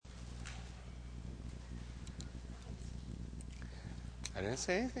I didn't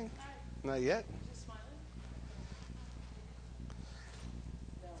say anything. Not yet.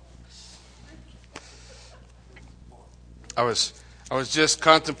 I was just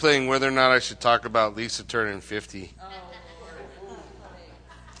contemplating whether or not I should talk about Lisa turning 50.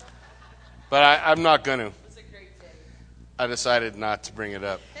 But I'm not going to. I decided not to bring it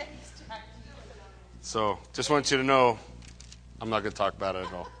up. So just want you to know I'm not going to talk about it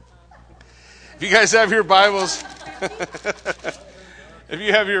at all. If you guys have your Bibles, if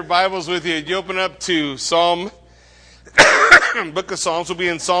you have your Bibles with you, you open up to Psalm, Book of Psalms. We'll be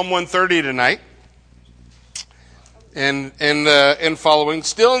in Psalm 130 tonight. And following,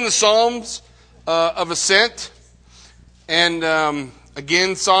 still in the Psalms of Ascent, and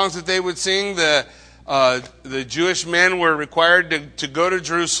again, songs that they would sing. The Jewish men were required to go to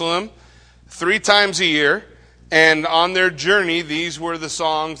Jerusalem 3 times a year, and on their journey, these were the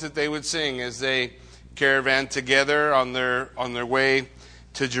songs that they would sing as they caravan together on their way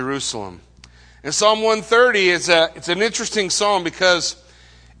to Jerusalem. And Psalm 130 it's an interesting psalm because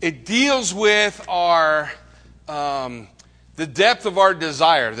it deals with the depth of our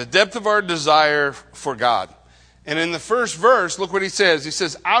desire for God. And in the first verse, look what he says. He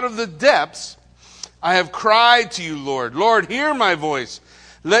says, out of the depths I have cried to you, Lord. Lord, hear my voice.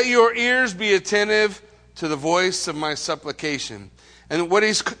 Let your ears be attentive to the voice of my supplication. And what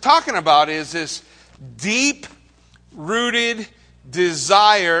he's talking about is this deep-rooted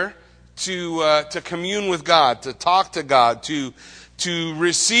desire to commune with God, to talk to God, to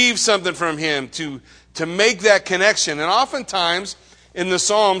receive something from Him, to make that connection. And oftentimes in the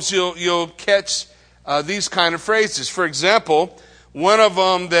Psalms you'll catch these kind of phrases. For example, one of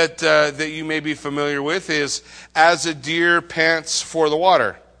them that you may be familiar with is, as a deer pants for the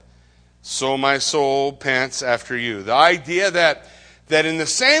water, so my soul pants after you. The idea that in the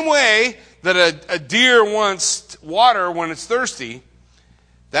same way that a deer wants water when it's thirsty,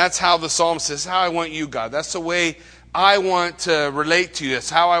 that's how the psalm says, how I want you, God. That's the way I want to relate to you. That's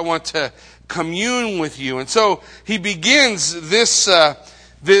how I want to commune with you. And so he begins this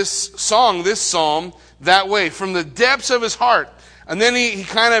psalm that way, from the depths of his heart. And then he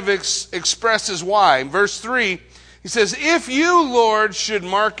kind of expresses why. In verse 3, he says, if you, Lord, should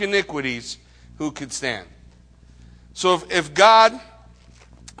mark iniquities, who could stand? So if God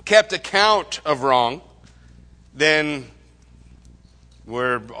kept account of wrong, then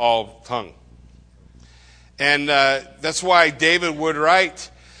we're all hung. And that's why David would write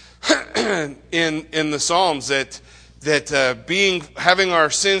in the Psalms that having our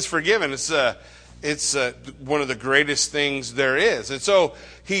sins forgiven, it's one of the greatest things there is. And so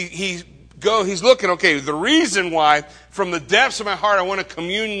he's looking, okay, the reason why, from the depths of my heart, I want to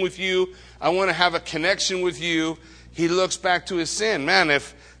commune with you, I want to have a connection with you. He looks back to his sin. Man,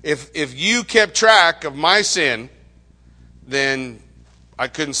 if you kept track of my sin, then I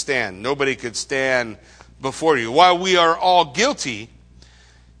couldn't stand. Nobody could stand before you. While we are all guilty,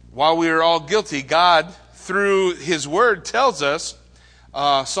 God, through His Word, tells us,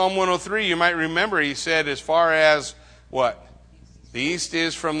 Psalm 103, you might remember, He said, as far as what? The east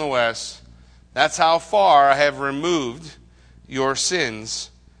is from the west, that's how far I have removed your sins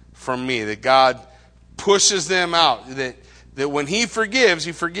from me. That God pushes them out. That when He forgives,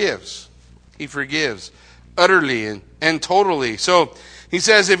 He forgives. He forgives utterly and totally. So He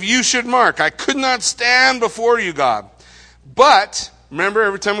says, if you should mark, I could not stand before you, God. But, remember,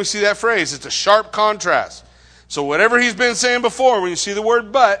 every time we see that phrase, it's a sharp contrast. So whatever he's been saying before, when you see the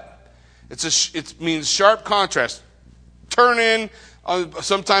word but, it means sharp contrast. Turn in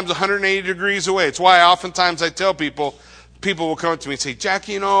sometimes 180 degrees away. It's why oftentimes I tell people will come to me and say,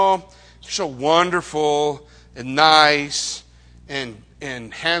 Jackie, you're so wonderful and nice and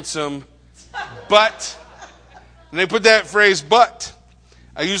handsome, but, and they put that phrase, but.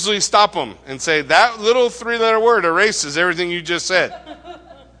 I usually stop them and say, that little 3-letter word erases everything you just said.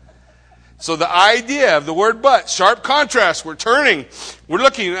 So the idea of the word but, sharp contrast, we're turning, we're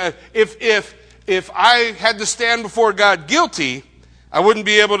looking. If I had to stand before God guilty, I wouldn't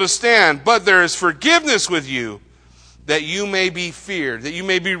be able to stand. But there is forgiveness with you, that you may be feared, that you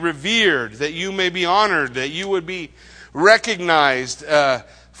may be revered, that you may be honored, that you would be recognized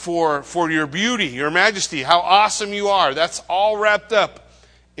for your beauty, your majesty, how awesome you are. That's all wrapped up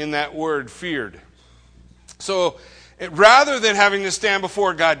in that word, feared. So rather than having to stand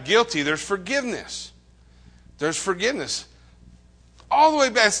before God guilty, there's forgiveness. There's forgiveness. All the way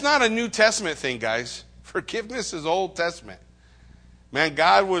back. It's not a New Testament thing, guys. Forgiveness is Old Testament. Man,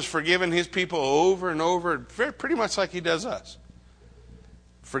 God was forgiving His people over and over, pretty much like He does us.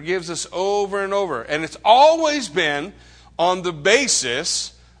 Forgives us over and over. And it's always been on the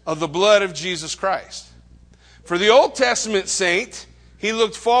basis of the blood of Jesus Christ. For the Old Testament saint, He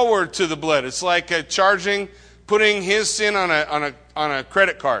looked forward to the blood. It's like putting his sin on a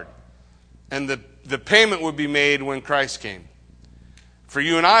credit card. And the payment would be made when Christ came. For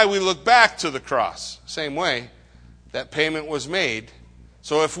you and I, we look back to the cross. Same way, that payment was made.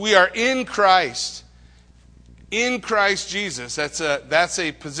 So if we are in Christ Jesus, that's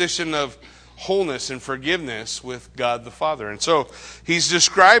a position of wholeness and forgiveness with God the Father. And so he's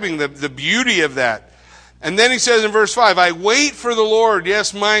describing the beauty of that. And then he says in verse 5, I wait for the Lord.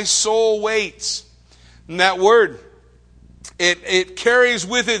 Yes, my soul waits. And that word, it carries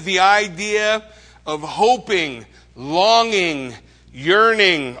with it the idea of hoping, longing,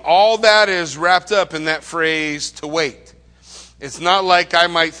 yearning. All that is wrapped up in that phrase, to wait. It's not like I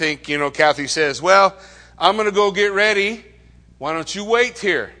might think, Kathy says, well, I'm going to go get ready. Why don't you wait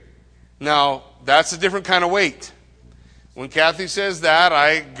here? Now, that's a different kind of wait. When Kathy says that,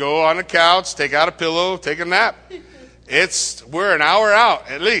 I go on the couch, take out a pillow, take a nap. We're an hour out,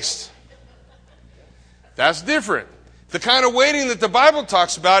 at least. That's different. The kind of waiting that the Bible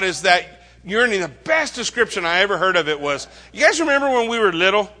talks about is that yearning. The best description I ever heard of it was, you guys remember when we were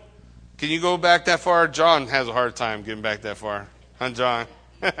little? Can you go back that far? John has a hard time getting back that far. Huh, John?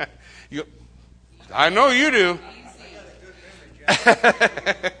 I know you do.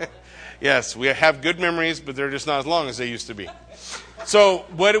 Yes, we have good memories, but they're just not as long as they used to be. So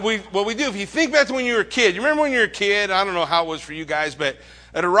what we do, if you think back to when you were a kid, you remember when you were a kid, I don't know how it was for you guys, but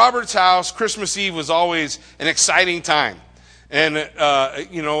at a Robert's house, Christmas Eve was always an exciting time. And,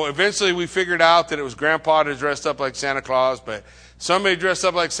 eventually we figured out that it was Grandpa that dressed up like Santa Claus, but somebody dressed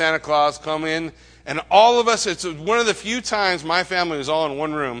up like Santa Claus come in, and all of us, it's one of the few times my family was all in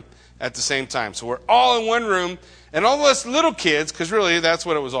one room at the same time. So we're all in one room, and all of us little kids, because really that's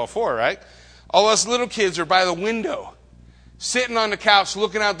what it was all for, right? All us little kids are by the window, sitting on the couch,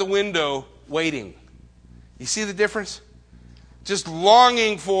 looking out the window, waiting. You see the difference? Just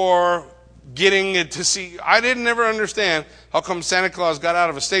longing for getting it to see. I didn't ever understand how come Santa Claus got out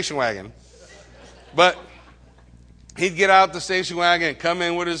of a station wagon. But he'd get out the station wagon and come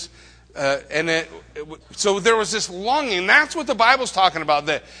in with his, so there was this longing. That's what the Bible's talking about,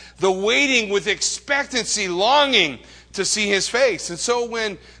 the waiting with expectancy, longing to see his face. And so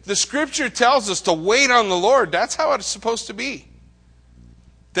when the Scripture tells us to wait on the Lord, that's how it's supposed to be.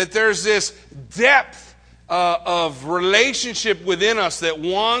 That there's this depth of relationship within us that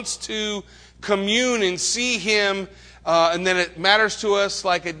wants to commune and see him, and then it matters to us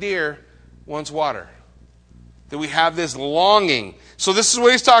like a deer wants water. That we have this longing. So this is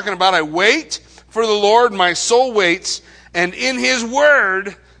what he's talking about. I wait for the Lord, my soul waits, and in his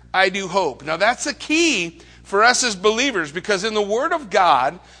word I do hope. Now that's the key for us as believers, because in the word of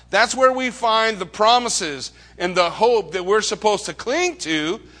God, that's where we find the promises and the hope that we're supposed to cling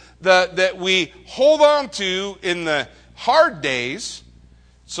to, that we hold on to in the hard days,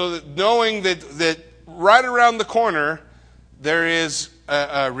 so that knowing that right around the corner there is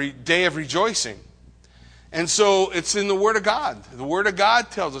a day of rejoicing. And so it's in the Word of God. The Word of God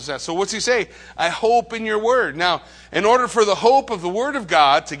tells us that. So what's he say? I hope in your Word. Now, in order for the hope of the Word of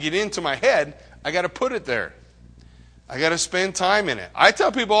God to get into my head, I got to put it there. I got to spend time in it. I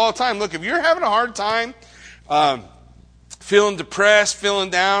tell people all the time, look, if you're having a hard time, feeling depressed, feeling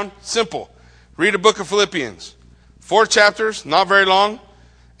down, simple. Read a book of Philippians. 4 chapters, not very long,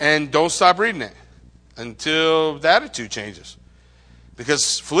 and don't stop reading it until the attitude changes.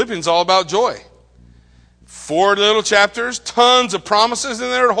 Because Philippians is all about joy. 4 little chapters, tons of promises in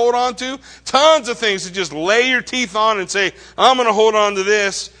there to hold on to, tons of things to just lay your teeth on and say, I'm going to hold on to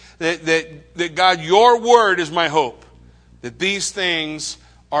this, that God, your word is my hope, that these things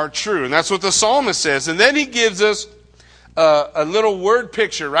are true. And that's what the psalmist says. And then he gives us a little word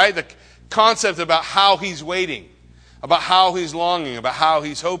picture, right? The concept about how he's waiting, about how he's longing, about how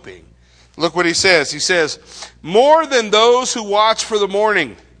he's hoping. Look what he says. He says, more than those who watch for the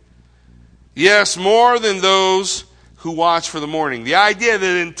morning. Yes, more than those who watch for the morning. The idea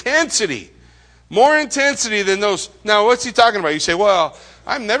that intensity, more intensity than those. Now, what's he talking about? You say, well,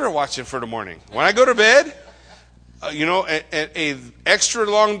 I'm never watching for the morning. When I go to bed, a extra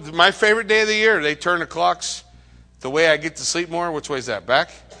long, my favorite day of the year, they turn the clocks the way I get to sleep more. Which way is that?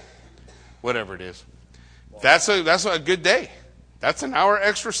 Back? Whatever it is. That's a good day. That's an hour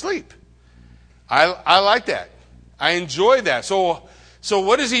extra sleep. I like that. I enjoy that. So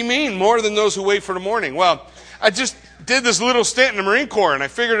what does he mean, more than those who wait for the morning? Well, I just did this little stint in the Marine Corps, and I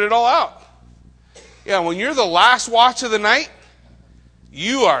figured it all out. Yeah, when you're the last watch of the night,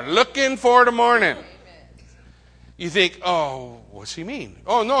 you are looking for the morning. You think, oh, what's he mean?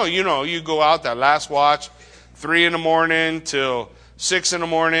 Oh, no, you go out that last watch, 3 in the morning till 6 in the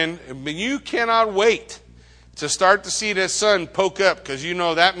morning. But you cannot wait to start to see that sun poke up, because you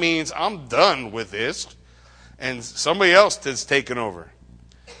know that means I'm done with this and somebody else is taking over.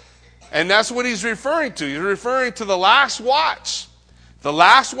 And that's what he's referring to. He's referring to the last watch of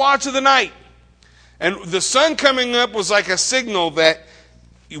the night. And the sun coming up was like a signal that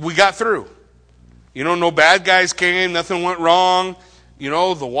we got through. You know, no bad guys came, nothing went wrong. You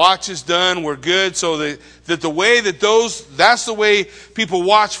know, the watch is done, we're good. So that's the way people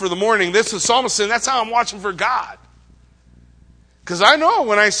watch for the morning. This is psalmist saying, that's how I'm watching for God. Because I know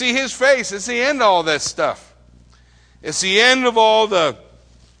when I see his face, it's the end of all that stuff. It's the end of all the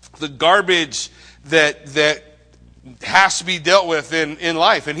garbage that has to be dealt with in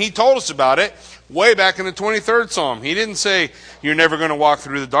life. And he told us about it way back in the 23rd Psalm. He didn't say, you're never going to walk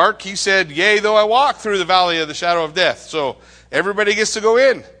through the dark. He said, yea, though I walk through the valley of the shadow of death. So everybody gets to go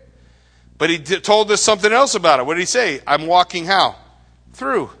in. But he told us something else about it. What did he say? I'm walking how?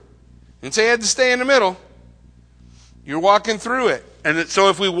 Through. He didn't say he had to stay in the middle. You're walking through it. And so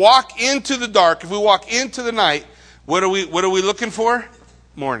if we walk into the dark, if we walk into the night, what are we looking for?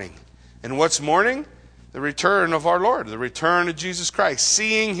 Morning. And what's morning? The return of our Lord, the return of Jesus Christ,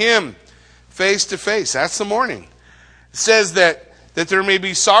 seeing him face to face. That's the morning. It says that there may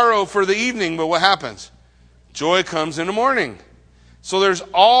be sorrow for the evening, but what happens? Joy comes in the morning. So there's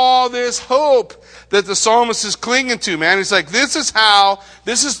all this hope that the psalmist is clinging to, man. He's like, this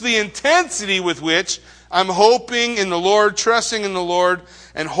is the intensity with which I'm hoping in the Lord, trusting in the Lord,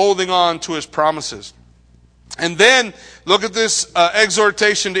 and holding on to his promises. And then, look at this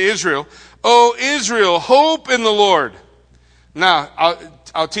exhortation to Israel. O Israel, hope in the Lord. Now,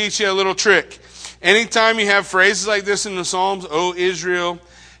 I'll teach you a little trick. Anytime you have phrases like this in the Psalms, O Israel,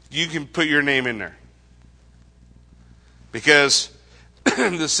 you can put your name in there. Because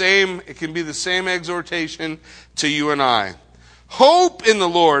it can be the same exhortation to you and I. Hope in the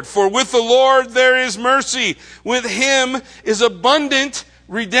Lord, for with the Lord there is mercy. With him is abundant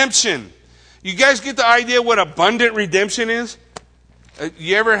redemption. You guys get the idea what abundant redemption is?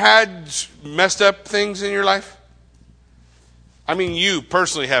 You ever had messed up things in your life? I mean, you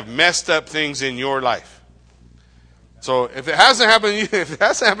personally have messed up things in your life. So if it hasn't happened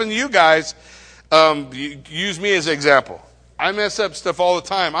to you guys, use me as an example. I mess up stuff all the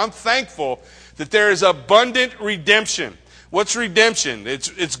time. I'm thankful that there is abundant redemption. What's redemption?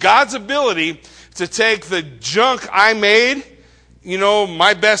 It's God's ability to take the junk I made,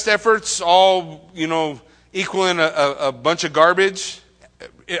 my best efforts all, equaling a bunch of garbage.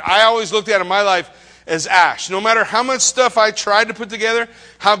 I always looked at it in my life as ash. No matter how much stuff I tried to put together,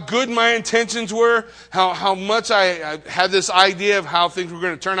 how good my intentions were, how much I had this idea of how things were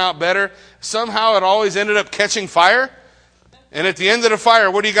going to turn out better, somehow it always ended up catching fire. And at the end of the fire,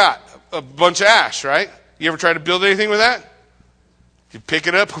 what do you got? A bunch of ash, right? You ever try to build anything with that? You pick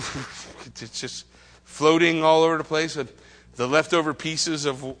it up, it's just floating all over the place. The leftover pieces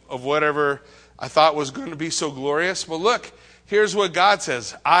of whatever I thought was going to be so glorious. Well, look, here's what God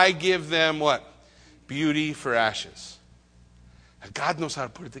says. I give them what? Beauty for ashes. And God knows how to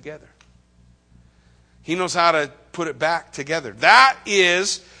put it together. He knows how to put it back together. That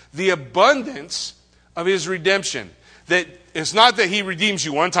is the abundance of his redemption. That it's not that he redeems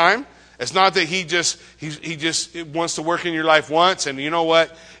you one time. It's not that he just wants to work in your life once, and you know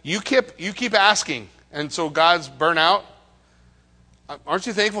what? You keep asking, and so God's burnt out. Aren't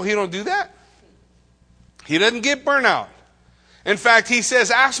you thankful he don't do that? He doesn't get burnt out. In fact, he says,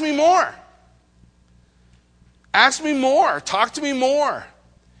 ask me more. Ask me more. Talk to me more.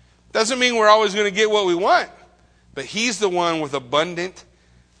 Doesn't mean we're always going to get what we want, but he's the one with abundant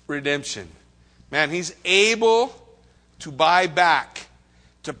redemption. Man, he's able to buy back,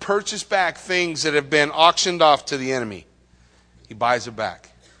 to purchase back things that have been auctioned off to the enemy. He buys it back.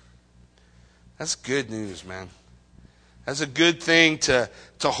 That's good news, man. That's a good thing to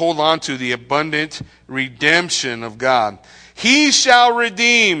hold on to, the abundant redemption of God. He shall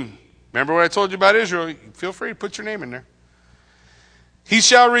redeem. Remember what I told you about Israel? Feel free to put your name in there. He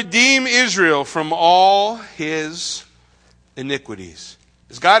shall redeem Israel from all his iniquities.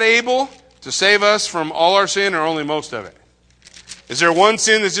 Is God able to save us from all our sin, or only most of it? Is there one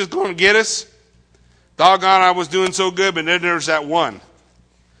sin that's just going to get us? Doggone, I was doing so good, but then there's that one.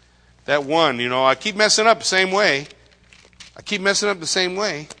 That one, I keep messing up the same way.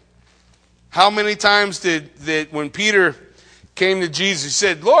 How many times did when Peter came to Jesus, he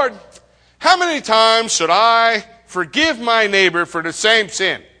said, Lord, how many times should I forgive my neighbor for the same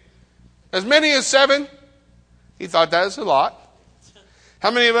sin? As many as 7? He thought that was a lot. How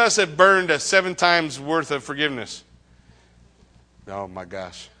many of us have burned a 7 times worth of forgiveness? Oh my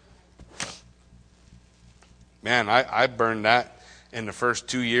gosh. Man, I burned that in the first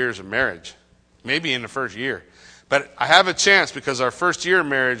 2 years of marriage. maybe in the first year. But I have a chance because our first year of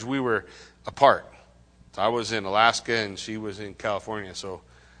marriage, we were apart. I was in Alaska and she was in California, so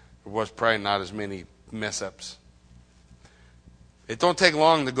there was probably not as many mess-ups. It don't take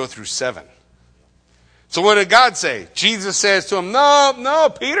long to go through 7. So what did God say? Jesus says to him,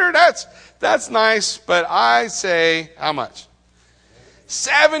 no, Peter, that's nice, but I say, how much?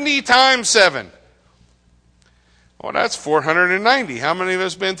 70 times 7. Well, that's 490. How many of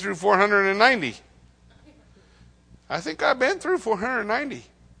us been through 490? I think I've been through 490.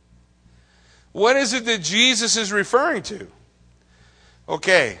 What is it that Jesus is referring to?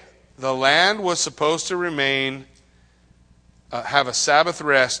 Okay, the land was supposed to remain, have a Sabbath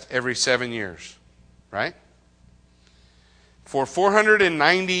rest every 7 years, right? For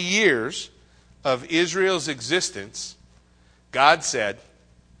 490 years of Israel's existence, God said,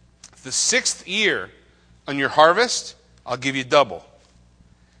 the 6th year on your harvest, I'll give you double.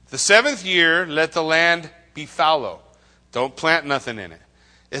 The 7th year, let the land be fallow. Don't plant nothing in it.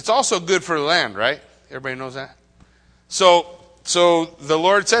 It's also good for the land, right? Everybody knows that? So the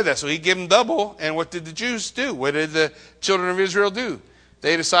Lord said that. So he gave them double. And what did the Jews do? What did the children of Israel do?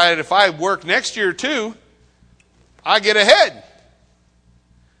 They decided, if I work next year too, I get ahead.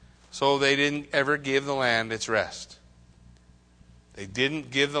 So they didn't ever give the land its rest. They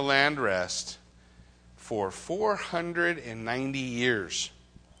didn't give the land rest for 490 years.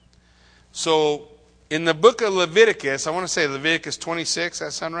 So in the book of Leviticus, I want to say Leviticus 26,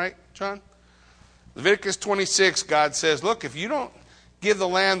 that sound right, John? Leviticus 26, God says, look, if you don't give the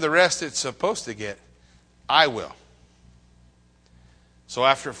land the rest it's supposed to get, I will. So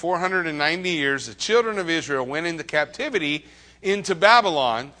after 490 years, the children of Israel went into captivity into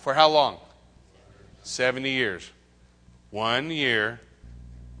Babylon for how long? 70 years. 1 year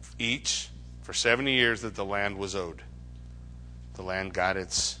each for 70 years that the land was owed. The land got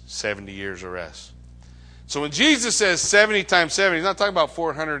its 70 years of rest. So when Jesus says 70 times 70, he's not talking about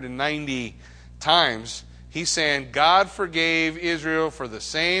 490 times. He's saying God forgave Israel for the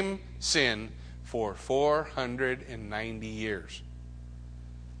same sin for 490 years.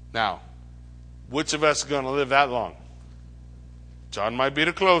 Now, which of us is going to live that long? John might be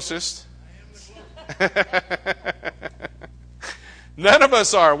the closest. None of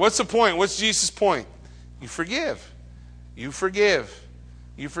us are. What's the point? What's Jesus' point? You forgive. You forgive.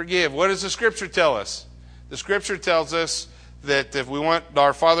 You forgive. What does the Scripture tell us? The Scripture tells us that if we want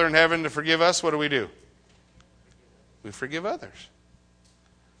our Father in heaven to forgive us, what do? We forgive others.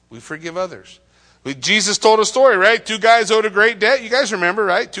 We forgive others. Jesus told a story, right? 2 guys owed a great debt. You guys remember,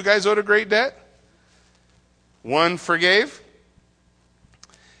 right? 2 guys owed a great debt. One forgave.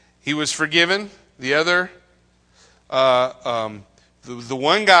 He was forgiven. The other, the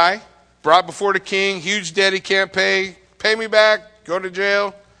one guy brought before the king, huge debt he can't pay. Pay me back. Go to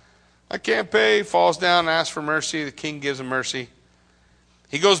jail. I can't pay. Falls down and asks for mercy. The king gives him mercy.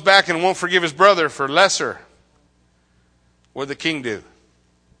 He goes back and won't forgive his brother for lesser. What did the king do?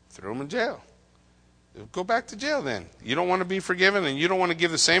 Threw him in jail. Go back to jail then. You don't want to be forgiven and you don't want to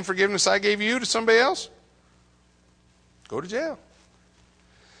give the same forgiveness I gave you to somebody else? Go to jail.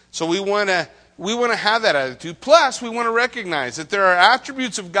 So we want to have that attitude. Plus, we want to recognize that there are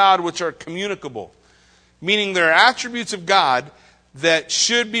attributes of God which are communicable. Meaning there are attributes of God that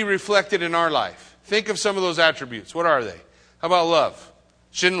should be reflected in our life. Think of some of those attributes. What are they? How about love?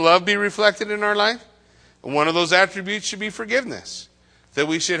 Shouldn't love be reflected in our life? And one of those attributes should be forgiveness. That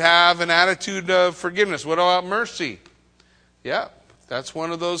we should have an attitude of forgiveness. What about mercy? Yeah, that's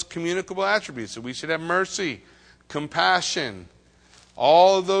one of those communicable attributes. That we should have mercy, compassion,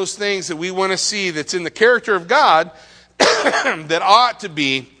 all of those things that we want to see that's in the character of God that ought to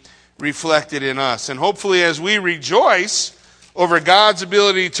be reflected in us. And hopefully as we rejoice over God's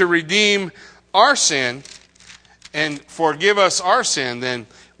ability to redeem our sin and forgive us our sin, then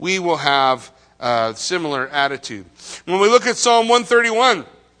we will have a similar attitude. When we look at Psalm 131,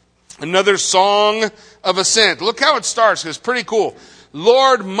 another song of ascent. Look how it starts. It's pretty cool.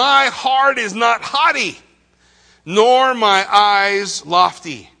 Lord, my heart is not haughty, nor my eyes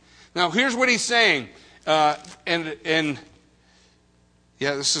lofty. Now here's what he's saying. And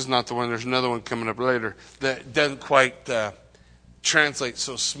yeah, this is not the one. There's another one coming up later that doesn't quite translate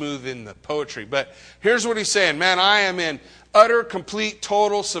so smooth in the poetry. But here's what he's saying. Man, I am in utter, complete,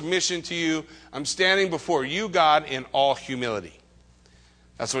 total submission to you. I'm standing before you, God, in all humility.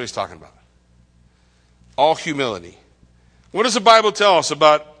 That's what he's talking about. All humility. What does the Bible tell us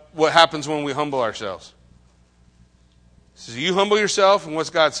about what happens when we humble ourselves? It says, you humble yourself, and what's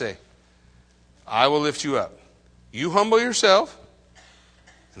God say? I will lift you up. You humble yourself,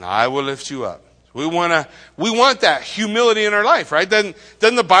 and I will lift you up. We want that humility in our life, right? Doesn't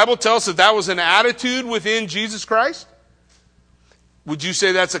the Bible tell us that was an attitude within Jesus Christ? Would you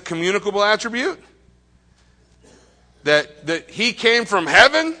say that's a communicable attribute? That he came from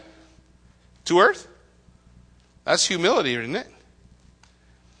heaven to earth? That's humility, isn't it?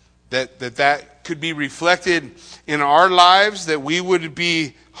 That could be reflected in our lives, that we would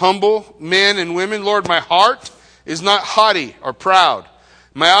be humble men and women. Lord, my heart is not haughty or proud.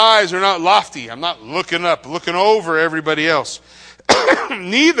 My eyes are not lofty. I'm not looking up, looking over everybody else.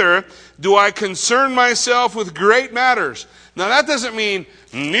 Neither do I concern myself with great matters. Now that doesn't mean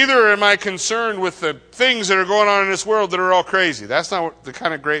neither am I concerned with the things that are going on in this world that are all crazy. That's not what the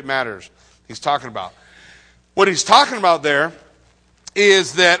kind of great matters he's talking about. What he's talking about there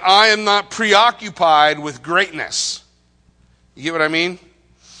is that I am not preoccupied with greatness. You get what I mean?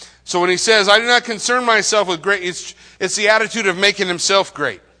 So when he says, I do not concern myself with great, it's the attitude of making himself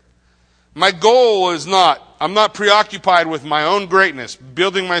great. My goal is I'm not preoccupied with my own greatness,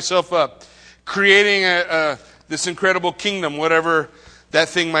 building myself up, creating this incredible kingdom, whatever that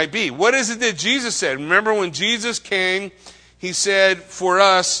thing might be. What is it that Jesus said? Remember when Jesus came, he said for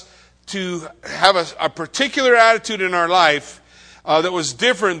us to have a particular attitude in our life that was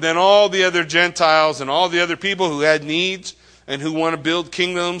different than all the other Gentiles and all the other people who had needs and who want to build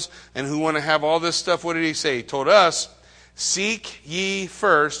kingdoms and who want to have all this stuff. What did he say? He told us, seek ye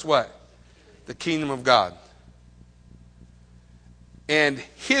first what? The kingdom of God. And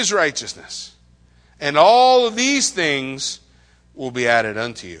his righteousness. And all of these things will be added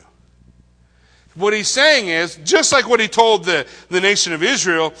unto you. What he's saying is, just like what he told the nation of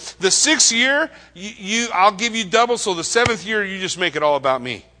Israel, the 6th year, I'll give you double, so the 7th year, you just make it all about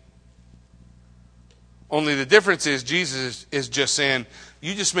me. Only the difference is Jesus is just saying,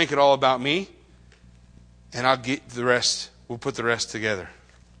 you just make it all about me, and I'll get the rest. We'll put the rest together.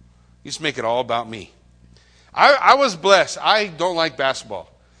 You just make it all about me. I was blessed. I don't like basketball.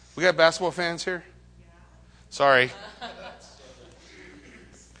 We got basketball fans here? Sorry.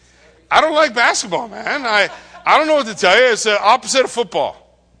 I don't like basketball, man. I don't know what to tell you. It's the opposite of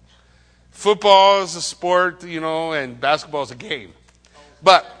football. Football is a sport, and basketball is a game.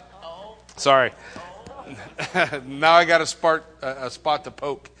 But, sorry. Now I got a spot to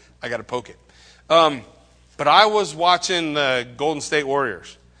poke. I got to poke it. But I was watching the Golden State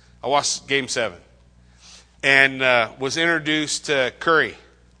Warriors. I watched Game 7. And was introduced to Curry.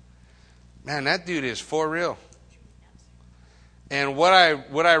 Man, that dude is for real. And what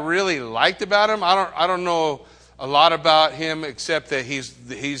I really liked about him, I don't know a lot about him except that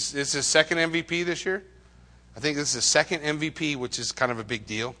it's his second MVP this year. I think this is his second MVP, which is kind of a big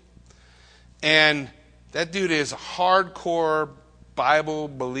deal. And that dude is a hardcore Bible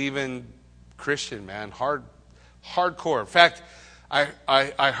believing Christian, man. Hardcore. In fact,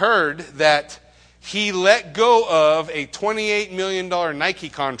 I heard that he let go of a $28 million Nike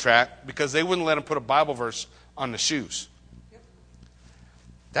contract because they wouldn't let him put a Bible verse on the shoes.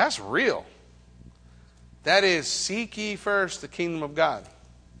 That's real. That is, seek ye first the kingdom of God.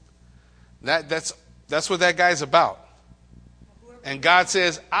 That's what that guy's about. And God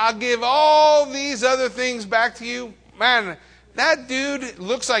says, I'll give all these other things back to you. Man, that dude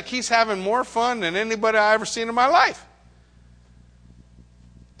looks like he's having more fun than anybody I've ever seen in my life.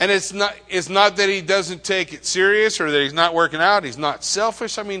 And it's not that he doesn't take it serious or that he's not working out. He's not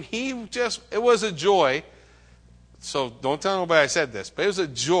selfish. I mean, it was a joy. So don't tell nobody I said this, but it was a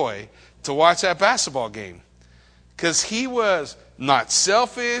joy to watch that basketball game. Because he was not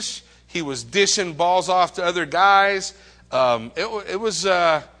selfish. He was dishing balls off to other guys. It was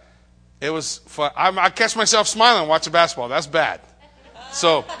fun. I catch myself smiling watching basketball. That's bad.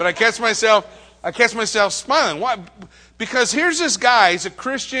 But I catch myself smiling. Why? Because here's this guy, he's a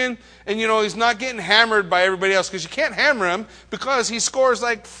Christian, and he's not getting hammered by everybody else, because you can't hammer him because he scores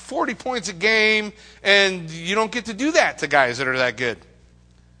like 40 points a game, and you don't get to do that to guys that are that good.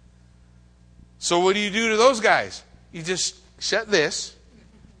 So what do you do to those guys? You just shut this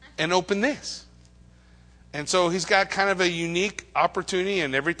and open this. And so he's got kind of a unique opportunity,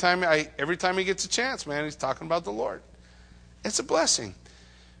 and every time he gets a chance, man, he's talking about the Lord. It's a blessing.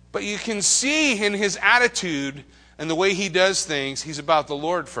 But you can see in his attitude and the way he does things, he's about the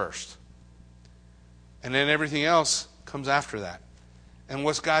Lord first. And then everything else comes after that. And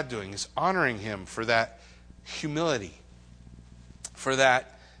what's God doing? He's honoring him for that humility, for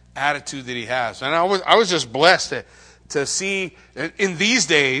that attitude that he has. And I was just blessed to see in these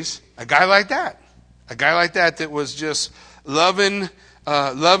days a guy like that. A guy like that was just loving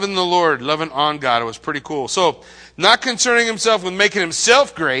the Lord, loving on God. It was pretty cool. So, not concerning himself with making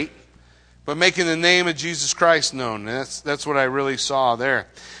himself great, but making the name of Jesus Christ known. And that's what I really saw there.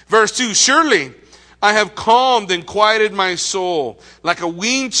 Verse 2, surely I have calmed and quieted my soul like a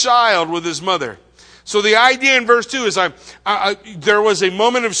weaned child with his mother. So the idea in verse 2 is there was a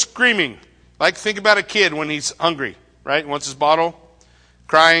moment of screaming. Like think about a kid when he's hungry, right? Wants his bottle.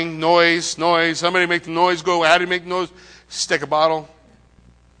 Crying, noise. Somebody make the noise go. How do you make noise? Stick a bottle.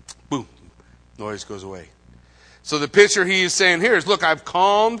 Boom. Noise goes away. So the picture he is saying here is, look, I've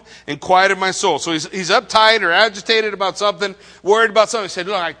calmed and quieted my soul. So he's uptight or agitated about something, worried about something. He said,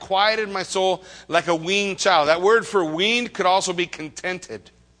 look, I quieted my soul like a weaned child. That word for weaned could also be contented.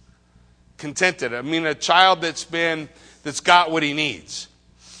 Contented. I mean, a child that's got what he needs.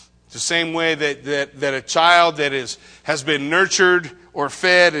 It's the same way that a child that has been nurtured or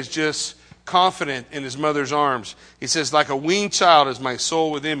fed is just confident in his mother's arms. He says, like a weaned child is my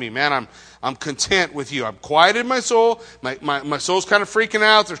soul within me. Man, I'm content with you. I've quieted my soul. My soul's kind of freaking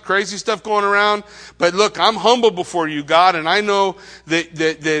out. There's crazy stuff going around. But look, I'm humble before you, God, and I know that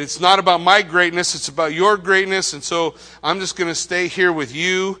it's not about my greatness. It's about your greatness. And so I'm just going to stay here with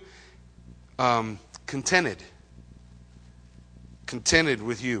you, contented. Contented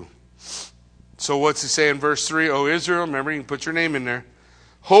with you. So what's he say in verse 3? O Israel, remember, you can put your name in there.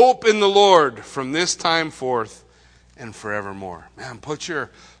 Hope in the Lord from this time forth and forevermore. Man, put your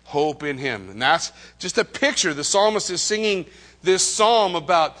hope in him. And that's just a picture. The psalmist is singing this psalm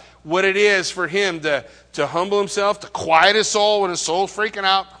about what it is for him to humble himself, to quiet his soul when his soul's freaking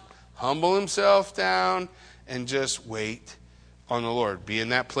out, humble himself down, and just wait on the Lord. Be in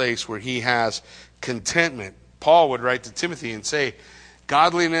that place where he has contentment. Paul would write to Timothy and say,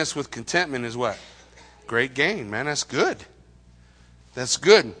 godliness with contentment is what? Great gain, man. That's good. That's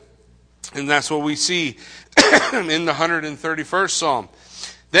good. And that's what we see in the 131st Psalm.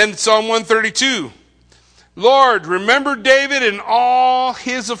 Then Psalm 132. Lord, remember David and all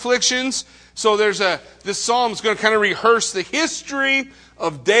his afflictions. So this psalm is going to kind of rehearse the history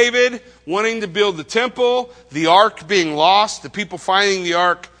of David wanting to build the temple, the ark being lost, the people finding the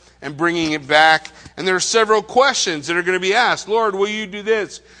ark and bringing it back. And there are several questions that are going to be asked. Lord, will you do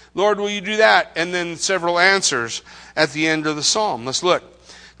this? Lord, will you do that? And then several answers at the end of the psalm. Let's look.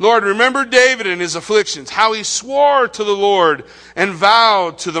 Lord, remember David and his afflictions, how he swore to the Lord and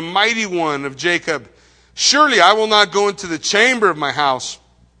vowed to the mighty one of Jacob, surely I will not go into the chamber of my house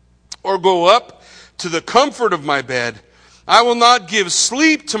or go up to the comfort of my bed. I will not give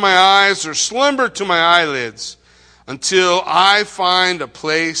sleep to my eyes or slumber to my eyelids until I find a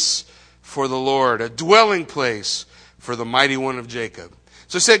place for the Lord, a dwelling place for the mighty one of Jacob.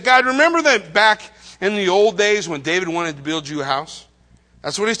 So I said, God, remember that back in the old days when David wanted to build you a house?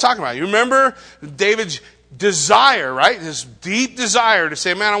 That's what he's talking about. You remember David's desire, right? His deep desire to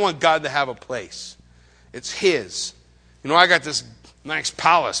say, man, I want God to have a place. It's his. You know, I got this nice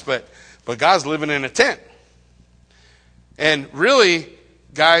palace, but God's living in a tent. And really,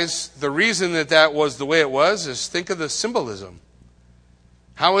 guys, the reason that was the way it was is think of the symbolism.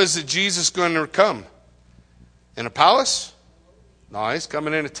 How is it Jesus going to come? In a palace? No, he's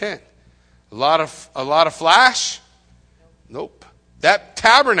coming in a tent. A lot of flash? Nope. That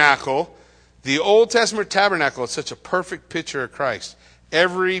tabernacle, the Old Testament tabernacle, is such a perfect picture of Christ.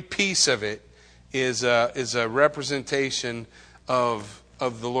 Every piece of it is a representation of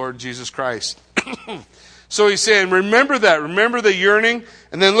the Lord Jesus Christ. So he's saying, remember that. Remember the yearning.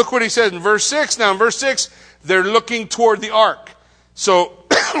 And then look what he says in verse 6. Now in verse 6, they're looking toward the ark. So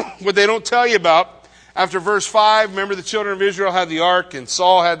what they don't tell you about, after verse 5, remember the children of Israel had the ark, and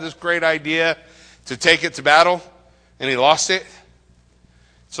Saul had this great idea to take it to battle, and he lost it.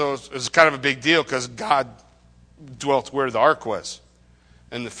 So it was kind of a big deal because God dwelt where the ark was.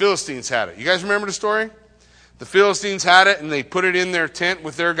 And the Philistines had it. You guys remember the story? The Philistines had it, and they put it in their tent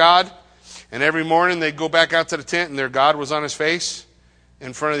with their God. And every morning they'd go back out to the tent, and their God was on his face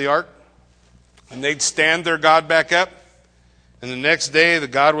in front of the ark. And they'd stand their God back up. And the next day, the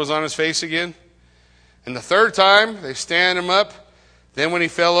God was on his face again. And the third time, they stand him up. Then when he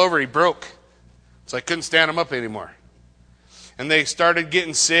fell over, he broke. So I couldn't stand him up anymore. And they started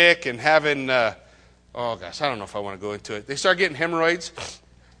getting sick and having, I don't know if I want to go into it. They started getting hemorrhoids.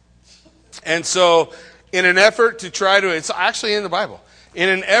 And so in an effort to try to, it's actually in the Bible, in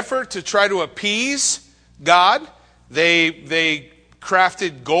an effort to try to appease God, they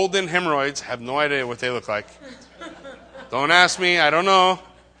crafted golden hemorrhoids. I have no idea what they look like. Don't ask me, I don't know.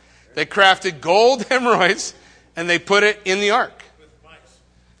 They crafted gold hemorrhoids and they put it in the ark.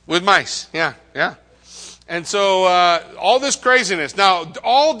 With mice, yeah. And so all this craziness. Now,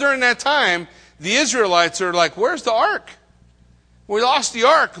 all during that time, the Israelites are like, where's the ark? We lost the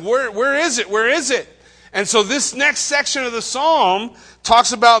ark. Where is it? Where is it? And so this next section of the psalm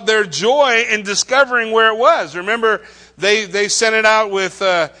talks about their joy in discovering where it was. Remember, they sent it out with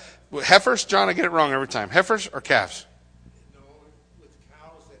heifers. John, I get it wrong every time. Heifers or calves? No, with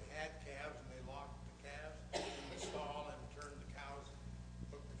cows that had calves, and they locked the calves in the stall and turned the cows,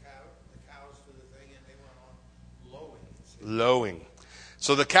 hooked the cows to the thing, and they went on lowing. Lowing.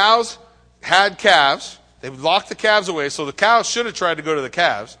 So the cows had calves. They locked the calves away. So the cows should have tried to go to the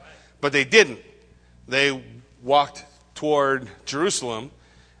calves, but they didn't. They walked toward Jerusalem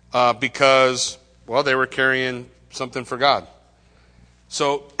because, well, they were carrying something for God.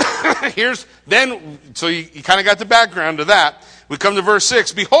 So so you kind of got the background to that. We come to verse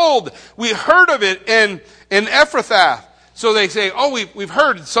 6. Behold, we heard of it in Ephrathah. So they say, we've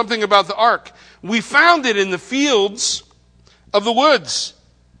heard something about the ark. We found it in the fields of the woods.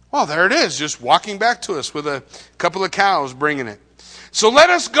 Well, there it is, just walking back to us with a couple of cows bringing it. So let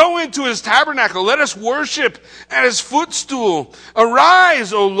us go into his tabernacle. Let us worship at his footstool.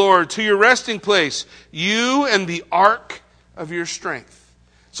 Arise, O Lord, to your resting place, you and the ark of your strength.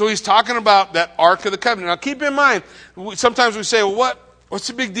 So he's talking about that ark of the covenant. Now keep in mind, sometimes we say, well, what's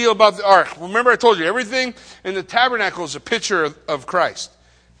the big deal about the ark? Remember I told you, everything in the tabernacle is a picture of Christ.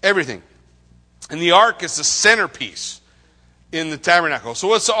 Everything. And the ark is the centerpiece in the tabernacle. So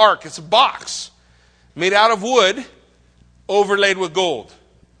what's the ark? It's a box made out of wood, overlaid with gold.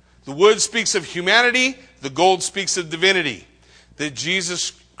 The wood speaks of humanity. The gold speaks of divinity. That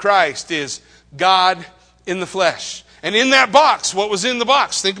Jesus Christ is God in the flesh. And in that box, what was in the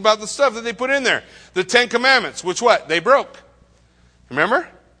box? Think about the stuff that they put in there. The 10 Commandments, which what? They broke. Remember?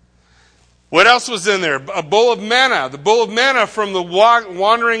 What else was in there? A bowl of manna. The bowl of manna from the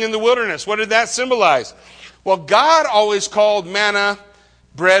wandering in the wilderness. What did that symbolize? Well, God always called manna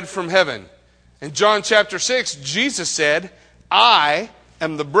bread from heaven. In John chapter 6, Jesus said, I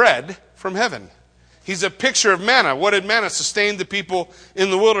am the bread from heaven. He's a picture of manna. What did manna sustain the people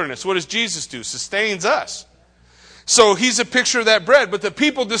in the wilderness? What does Jesus do? Sustains us. So he's a picture of that bread. But the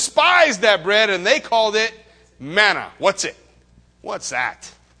people despised that bread and they called it manna. What's it? What's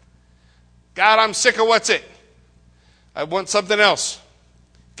that? God, I'm sick of what's it? I want something else.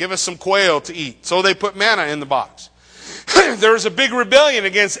 Give us some quail to eat. So they put manna in the box. There was a big rebellion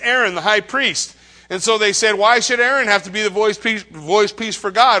against Aaron, the high priest. And so they said, why should Aaron have to be the voice piece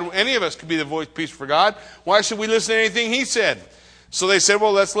for God? Any of us could be the voice piece for God. Why should we listen to anything he said? So they said,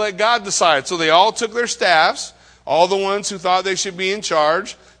 well, let's let God decide. So they all took their staffs, all the ones who thought they should be in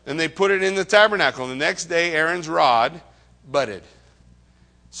charge, and they put it in the tabernacle. And the next day, Aaron's rod budded.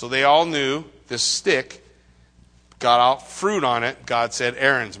 So they all knew this stick got out fruit on it. God said,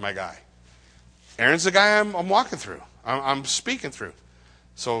 Aaron's my guy. Aaron's the guy I'm walking through. I'm speaking through.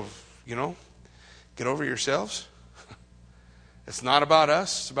 So, get over yourselves. It's not about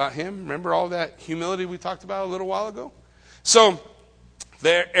us. It's about him. Remember all that humility we talked about a little while ago? So,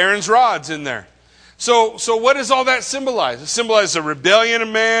 Aaron's rod's in there. So what does all that symbolize? It symbolizes the rebellion of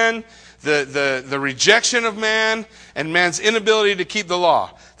man, the rejection of man, and man's inability to keep the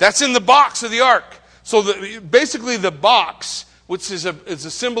law. That's in the box of the ark. So basically the box, which is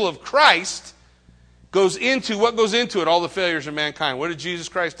a symbol of Christ, goes into it? All the failures of mankind. What did Jesus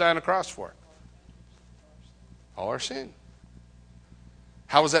Christ die on the cross for? All our sin.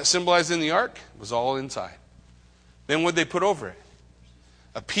 How was that symbolized in the ark? It was all inside. Then what did they put over it?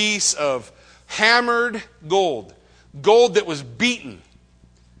 A piece of hammered gold. Gold that was beaten.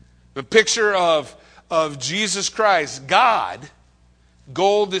 The picture of Jesus Christ, God.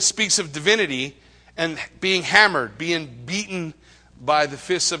 Gold that speaks of divinity and being hammered, being beaten by the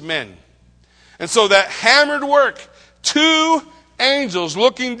fists of men. And so that hammered work, 2 angels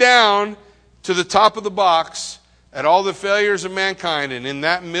looking down to the top of the box at all the failures of mankind, and in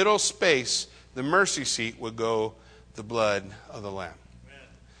that middle space, the mercy seat would go the blood of the Lamb. Amen.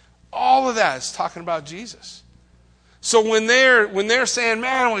 All of that is talking about Jesus. So when they're saying,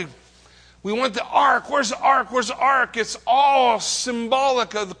 man, we want the ark, where's the ark? Where's the ark? It's all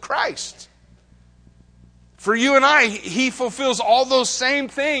symbolic of Christ. For you and I, he fulfills all those same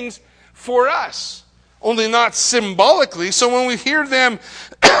things for us, only not symbolically. So when we hear them,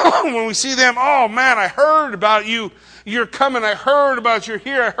 when we see them, oh man, I heard about you. You're coming. I heard about you're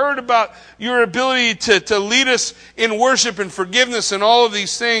here. I heard about your ability to lead us in worship and forgiveness and all of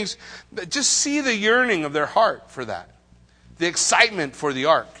these things. Just see the yearning of their heart for that. The excitement for the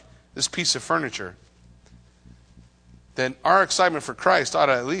ark, this piece of furniture. Then our excitement for Christ ought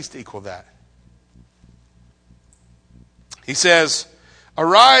to at least equal that. He says,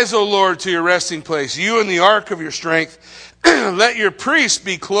 arise, O Lord, to your resting place, you and the ark of your strength. Let your priests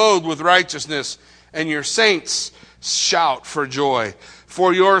be clothed with righteousness, and your saints shout for joy.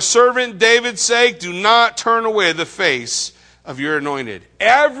 For your servant David's sake, do not turn away the face of your anointed.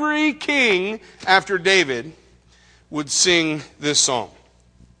 Every king after David would sing this song.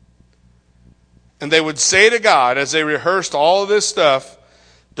 And they would say to God, as they rehearsed all of this stuff,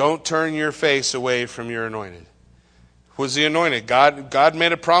 don't turn your face away from your anointed. Who was the anointed? God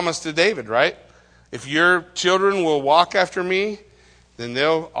made a promise to David, right? If your children will walk after me, then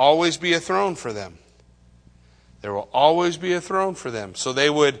there'll always be a throne for them. There will always be a throne for them. So they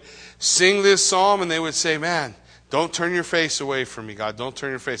would sing this psalm and they would say, man, don't turn your face away from me, God. Don't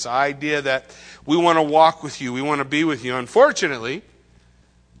turn your face. The idea that we want to walk with you. We want to be with you. Unfortunately,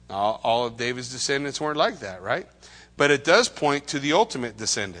 all of David's descendants weren't like that, right? But it does point to the ultimate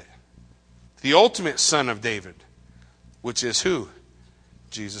descendant. The ultimate son of David. Which is who?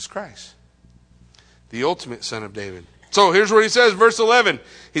 Jesus Christ. The ultimate son of David. So here's what he says, verse 11.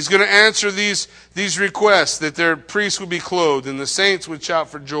 He's going to answer these requests, that their priests would be clothed, and the saints would shout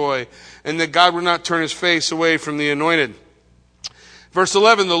for joy, and that God would not turn his face away from the anointed. Verse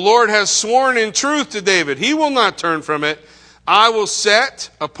 11, the Lord has sworn in truth to David. He will not turn from it. I will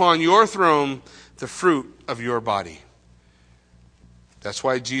set upon your throne the fruit of your body. That's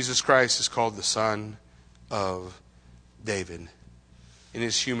why Jesus Christ is called the Son of David. In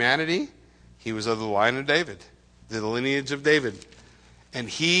his humanity, he was of the line of David, the lineage of David. And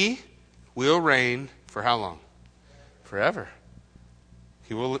he will reign for how long? Forever.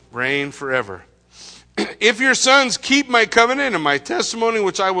 He will reign forever. If your sons keep my covenant and my testimony,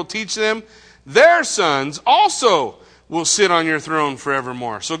 which I will teach them, their sons also will sit on your throne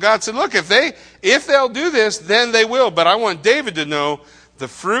forevermore. So God said, look, if they'll do this, then they will. But I want David to know the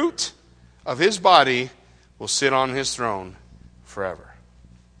fruit of his body will sit on his throne forever.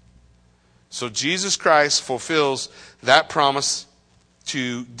 So Jesus Christ fulfills that promise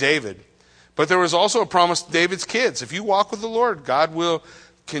to David. But there was also a promise to David's kids. If you walk with the Lord, God will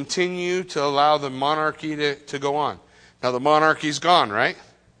continue to allow the monarchy to go on. Now the monarchy's gone, right?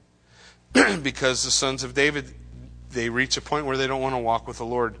 Because the sons of David, they reach a point where they don't want to walk with the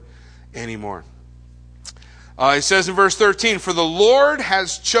Lord anymore. It says in verse 13, for the Lord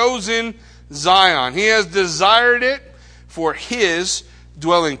has chosen Zion. He has desired it for his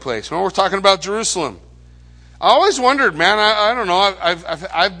dwelling place. When we're talking about Jerusalem, I always wondered, man, I don't know,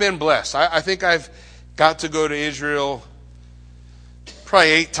 I've been blessed. I think I've got to go to Israel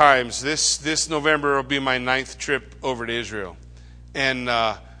probably 8 times. This November will be my 9th trip over to Israel. And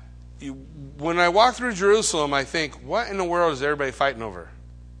when I walk through Jerusalem, I think, what in the world is everybody fighting over?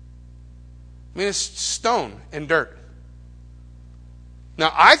 I mean, it's stone and dirt.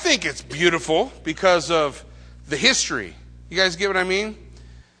 Now, I think it's beautiful because of the history. You guys get what I mean?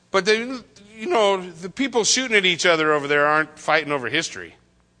 But, the people shooting at each other over there aren't fighting over history.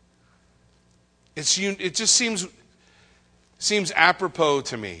 It just seems apropos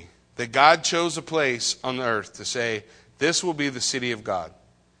to me that God chose a place on the earth to say, this will be the city of God.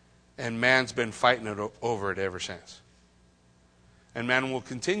 And man's been fighting over it ever since. And man will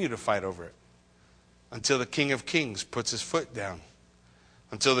continue to fight over it until the King of Kings puts his foot down.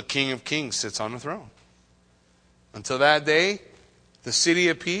 Until the King of Kings sits on the throne. Until that day, the city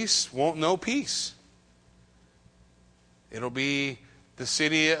of peace won't know peace. It'll be the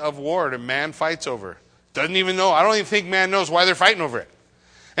city of war that man fights over. Doesn't even know. I don't even think man knows why they're fighting over it.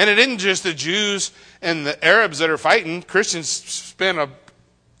 And it isn't just the Jews and the Arabs that are fighting. Christians spent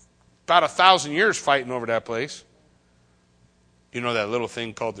about 1,000 years fighting over that place. You know that little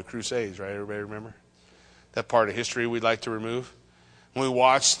thing called the Crusades, right? Everybody remember? That part of history we'd like to remove. When we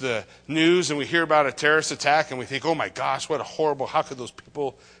watch the news and we hear about a terrorist attack and we think, oh my gosh, what a horrible, how could those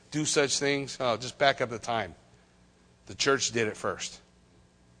people do such things? Oh, just back up the time. The church did it first.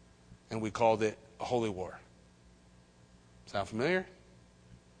 And we called it a holy war. Sound familiar?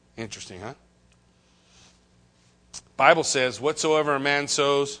 Interesting, huh? Bible says, whatsoever a man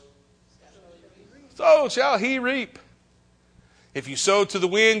sows, so shall he reap. If you sow to the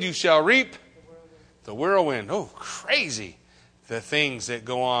wind, you shall reap the whirlwind. Oh, crazy. The things that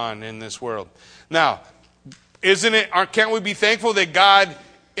go on in this world. Now, can't we be thankful that God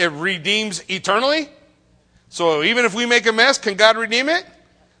redeems eternally? So even if we make a mess, can God redeem it?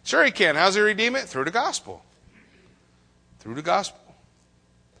 Sure he can. How's he redeem it? Through the gospel. Through the gospel.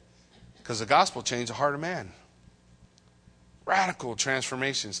 Because the gospel changed the heart of man. Radical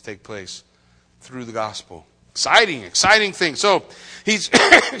transformations take place through the gospel. Exciting thing. So he's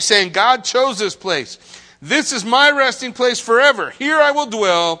saying God chose this place. This is my resting place forever. Here I will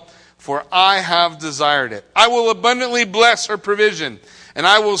dwell, for I have desired it. I will abundantly bless her provision, and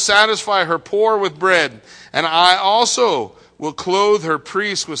I will satisfy her poor with bread. And I also will clothe her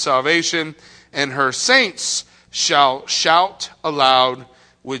priests with salvation, and her saints shall shout aloud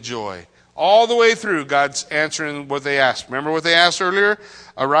with joy. All the way through, God's answering what they asked. Remember what they asked earlier?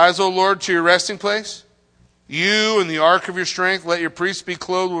 Arise, O Lord, to your resting place. You and the ark of your strength, let your priests be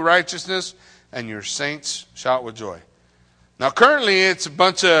clothed with righteousness, and your saints shout with joy. Now, currently, it's a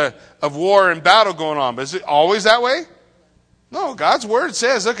bunch of war and battle going on, but is it always that way? No, God's word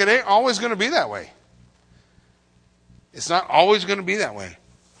says, look, it ain't always going to be that way. It's not always going to be that way.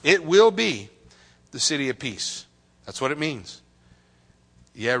 It will be the city of peace. That's what it means.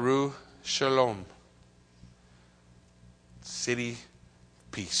 Yeru Shalom. City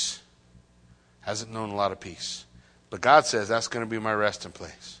of peace. Hasn't known a lot of peace. But God says that's going to be my resting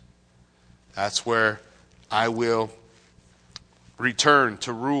place. That's where I will return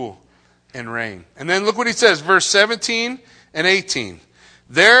to rule and reign. And then look what he says, verse 17 and 18.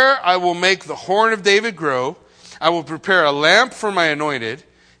 There I will make the horn of David grow. I will prepare a lamp for my anointed.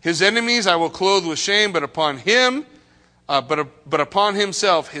 His enemies I will clothe with shame, but upon him, but upon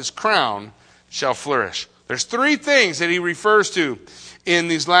himself his crown shall flourish. There's three things that he refers to in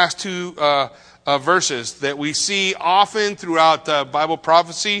these last two verses that we see often throughout Bible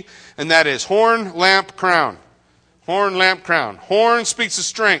prophecy, and that is horn, lamp, crown. Horn, lamp, crown. Horn speaks of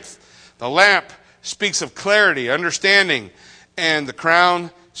strength. The lamp speaks of clarity, understanding, and the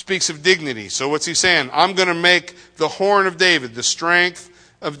crown speaks of dignity. So what's he saying? I'm going to make the horn of David, the strength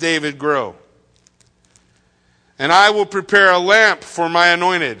of David, grow. And I will prepare a lamp for my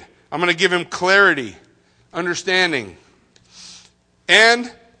anointed. I'm going to give him clarity, understanding.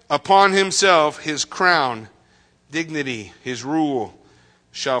 And upon himself his crown, dignity, his rule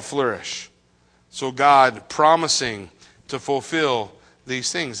shall flourish. So God promising to fulfill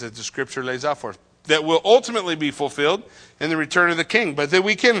these things that the scripture lays out for us, that will ultimately be fulfilled in the return of the king, but that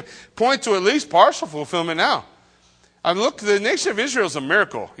we can point to at least partial fulfillment now. I've looked, the nation of Israel is a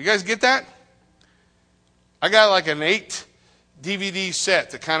miracle. You guys get that? I got like an 8 DVD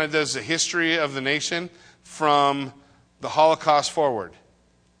set that kind of does the history of the nation from the Holocaust forward.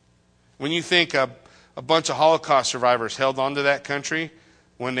 When you think a bunch of Holocaust survivors held on to that country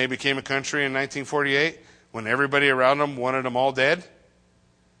when they became a country in 1948, when everybody around them wanted them all dead,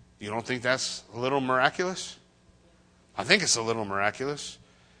 you don't think that's a little miraculous? I think it's a little miraculous.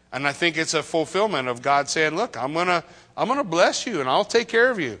 And I think it's a fulfillment of God saying, look, I'm gonna bless you and I'll take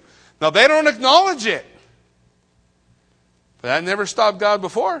care of you. Now they don't acknowledge it. But that never stopped God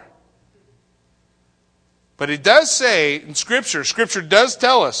before. But it does say in Scripture does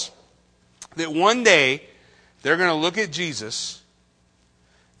tell us that one day they're going to look at Jesus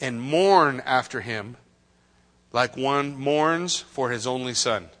and mourn after him like one mourns for his only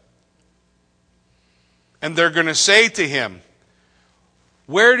son. And they're going to say to him,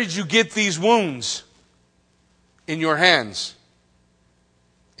 where did you get these wounds in your hands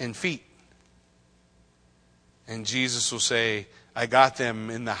and feet? And Jesus will say, I got them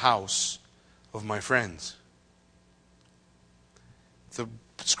in the house of my friends. The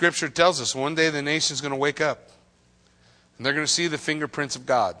scripture tells us one day the nation's going to wake up and they're going to see the fingerprints of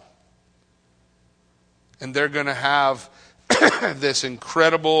God. And they're going to have this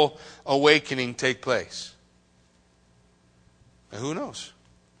incredible awakening take place. And who knows?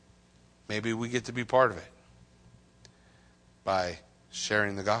 Maybe we get to be part of it by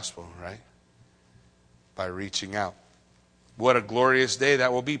sharing the gospel, right? By reaching out. What a glorious day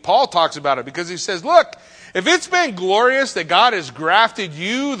that will be. Paul talks about it because he says, look, if it's been glorious that God has grafted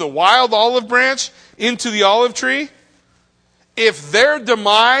you, the wild olive branch, into the olive tree, if their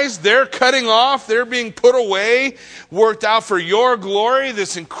demise, their cutting off, their being put away, worked out for your glory,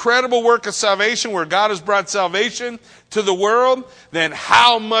 this incredible work of salvation where God has brought salvation to the world, then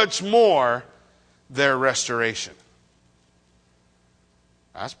how much more their restoration?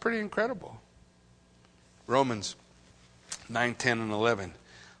 That's pretty incredible. Romans 9, 10, and 11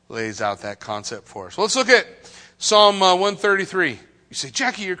 lays out that concept for us. Well, let's look at Psalm 133. You say,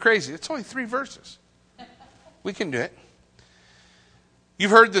 Jackie, you're crazy. It's only 3 verses. We can do it.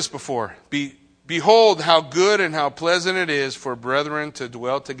 You've heard this before. Behold how good and how pleasant it is for brethren to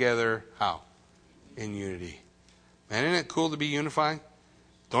dwell together. How? In unity. Man, isn't it cool to be unified?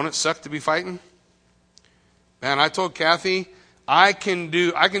 Don't it suck to be fighting? Man, I told Kathy, I can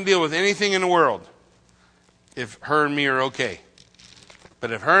deal with anything in the world if her and me are okay.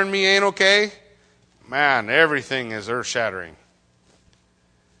 But if her and me ain't okay, man, everything is earth-shattering.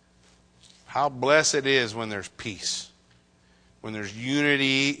 How blessed it is when there's peace. When there's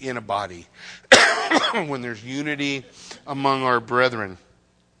unity in a body. When there's unity among our brethren.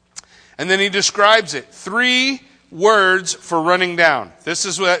 And then he describes it. 3 words for running down. This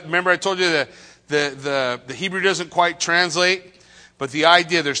is what, remember I told you that the Hebrew doesn't quite translate. But the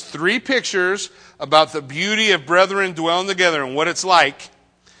idea, there's 3 pictures about the beauty of brethren dwelling together and what it's like.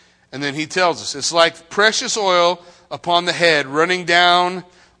 And then he tells us, it's like precious oil upon the head, running down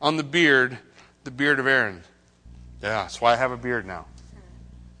on the beard of Aaron. Yeah, that's why I have a beard now.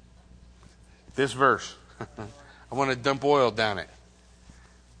 This verse. I want to dump oil down it.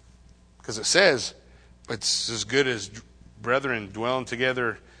 Because it says, it's as good as brethren dwelling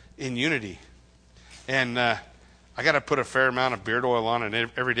together in unity. And I got to put a fair amount of beard oil on it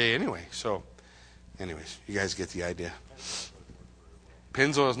every day anyway. So, anyways, you guys get the idea.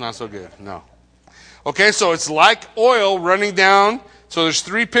 Pennzoil is not so good. No. Okay, so it's like oil running down. So there's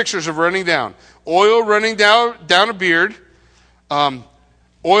 3 pictures of running down. Oil running down a beard.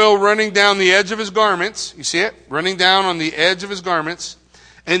 Oil running down the edge of his garments. You see it? Running down on the edge of his garments.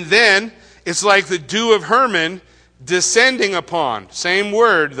 And then it's like the dew of Hermon descending upon. Same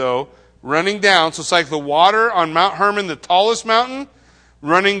word, though. Running down. So it's like the water on Mount Hermon, the tallest mountain,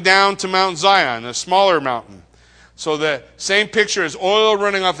 running down to Mount Zion, a smaller mountain. So the same picture is oil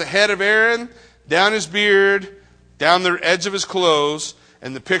running off the head of Aaron, down his beard, down the edge of his clothes,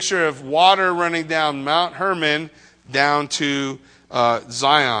 and the picture of water running down Mount Hermon down to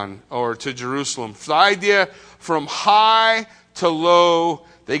Zion or to Jerusalem. The idea from high to low,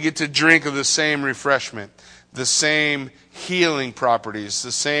 they get to drink of the same refreshment, the same healing properties,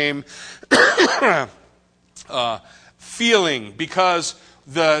 the same feeling, because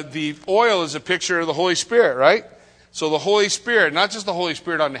the oil is a picture of the Holy Spirit, right? So the Holy Spirit, not just the Holy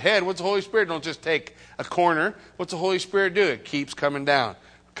Spirit on the head. What's the Holy Spirit? Don't just take a corner. What's the Holy Spirit do? It keeps coming down.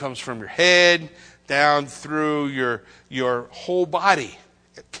 It comes from your head down through your whole body.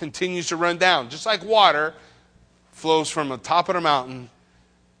 It continues to run down. Just like water flows from the top of the mountain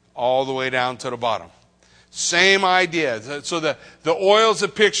all the way down to the bottom. Same idea. So the oil is a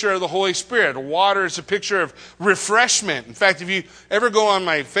picture of the Holy Spirit. Water is a picture of refreshment. In fact, if you ever go on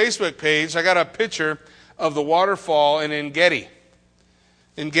my Facebook page, I got a picture of the waterfall in En-Gedi.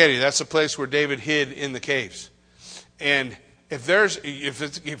 En-Gedi, that's the place where David hid in the caves. And if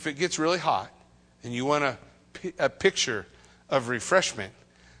it gets really hot and you want a picture of refreshment,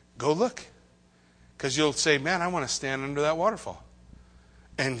 go look. Because you'll say, man, I want to stand under that waterfall.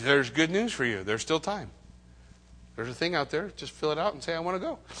 And there's good news for you. There's still time. There's a thing out there. Just fill it out and say, I want to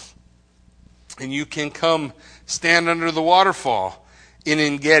go. And you can come stand under the waterfall in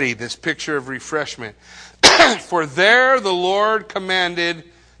En-Gedi, this picture of refreshment. For there the Lord commanded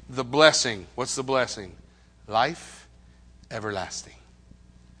the blessing. What's the blessing? Life everlasting.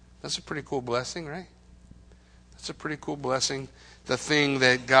 That's a pretty cool blessing, right? That's a pretty cool blessing. The thing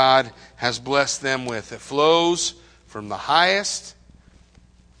that God has blessed them with. It flows from the highest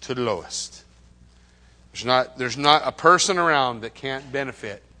to the lowest. There's not a person around that can't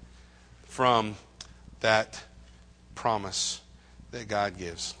benefit from that promise that God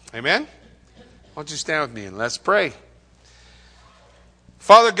gives. Amen? Why don't you stand with me and let's pray.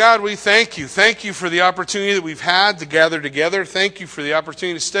 Father God, we thank you. Thank you for the opportunity that we've had to gather together. Thank you for the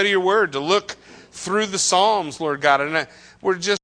opportunity to study your word, to look through the Psalms, Lord God. And we're just